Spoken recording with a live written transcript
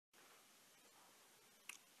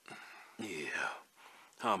Yeah.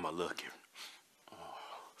 How am I looking?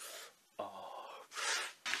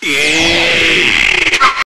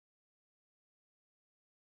 Yeah.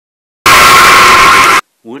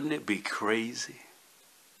 Wouldn't it be crazy?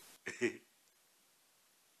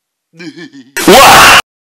 What?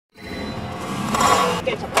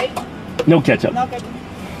 Ketchup, right? No ketchup. No ketchup.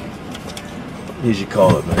 Here's your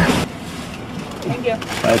card, man. Thank you.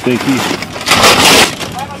 I thank you.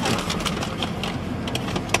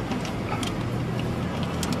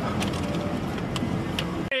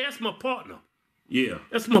 Hey, that's my partner. Yeah.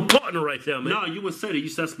 That's my partner right there, man. No, you wouldn't say that. You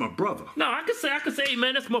said that's my brother. No, I could say, hey,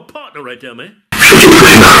 man, that's my partner right there, man.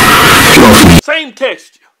 Same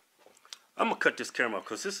texture. I'm gonna cut this camera off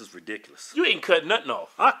because this is ridiculous. You ain't cutting nothing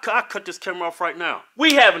off. I cut this camera off right now.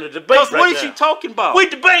 We having a debate right What now. is she talking about? We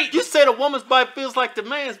debate. You said a woman's body feels like the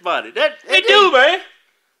man's body. It do, man.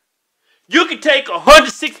 You can take a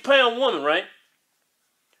 106-pound woman, right?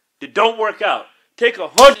 That don't work out. Take a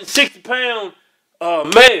 160-pound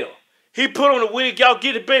male. He put on a wig, y'all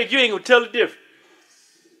get it big, you ain't gonna tell the difference.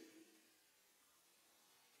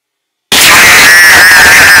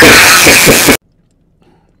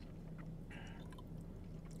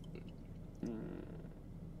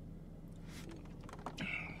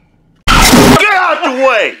 Get out the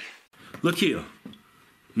way! Look here.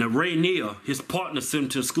 Now, Rainier, his partner sent him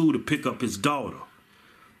to school to pick up his daughter.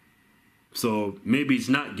 So, maybe he's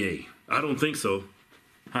not gay. I don't think so.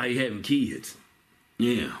 How he having kids?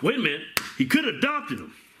 Yeah. Wait a minute. He could have adopted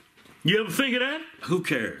him. You ever think of that? Who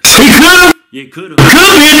cares? He could've! Yeah, could have.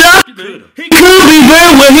 Could be adopted! He could be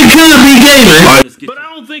very well, he could be gay, man. Right, but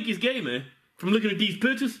I don't think he's gay, man. From looking at these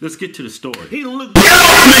pictures, let's get to the story. He don't look good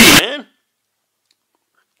on me, man.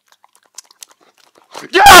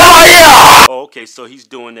 Yeah! Oh, okay, so he's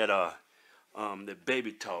doing that, the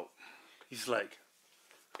baby talk. He's like,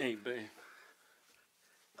 hey, babe,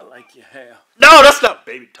 I like your hair. No, that's not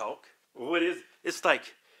baby talk. What is it? It's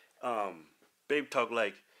like, baby talk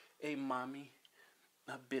like, hey, mommy,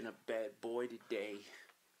 I've been a bad boy today.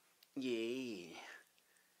 Yeah.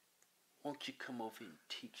 Won't you come over and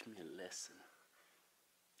teach me a lesson?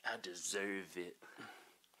 I deserve it.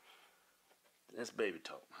 That's baby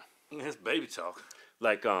talk. That's baby talk.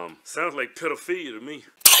 Like, Sounds like pedophilia to me.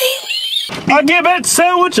 I give that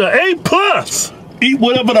sandwich an A+. Eat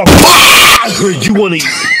whatever the fuck you want to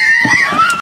eat.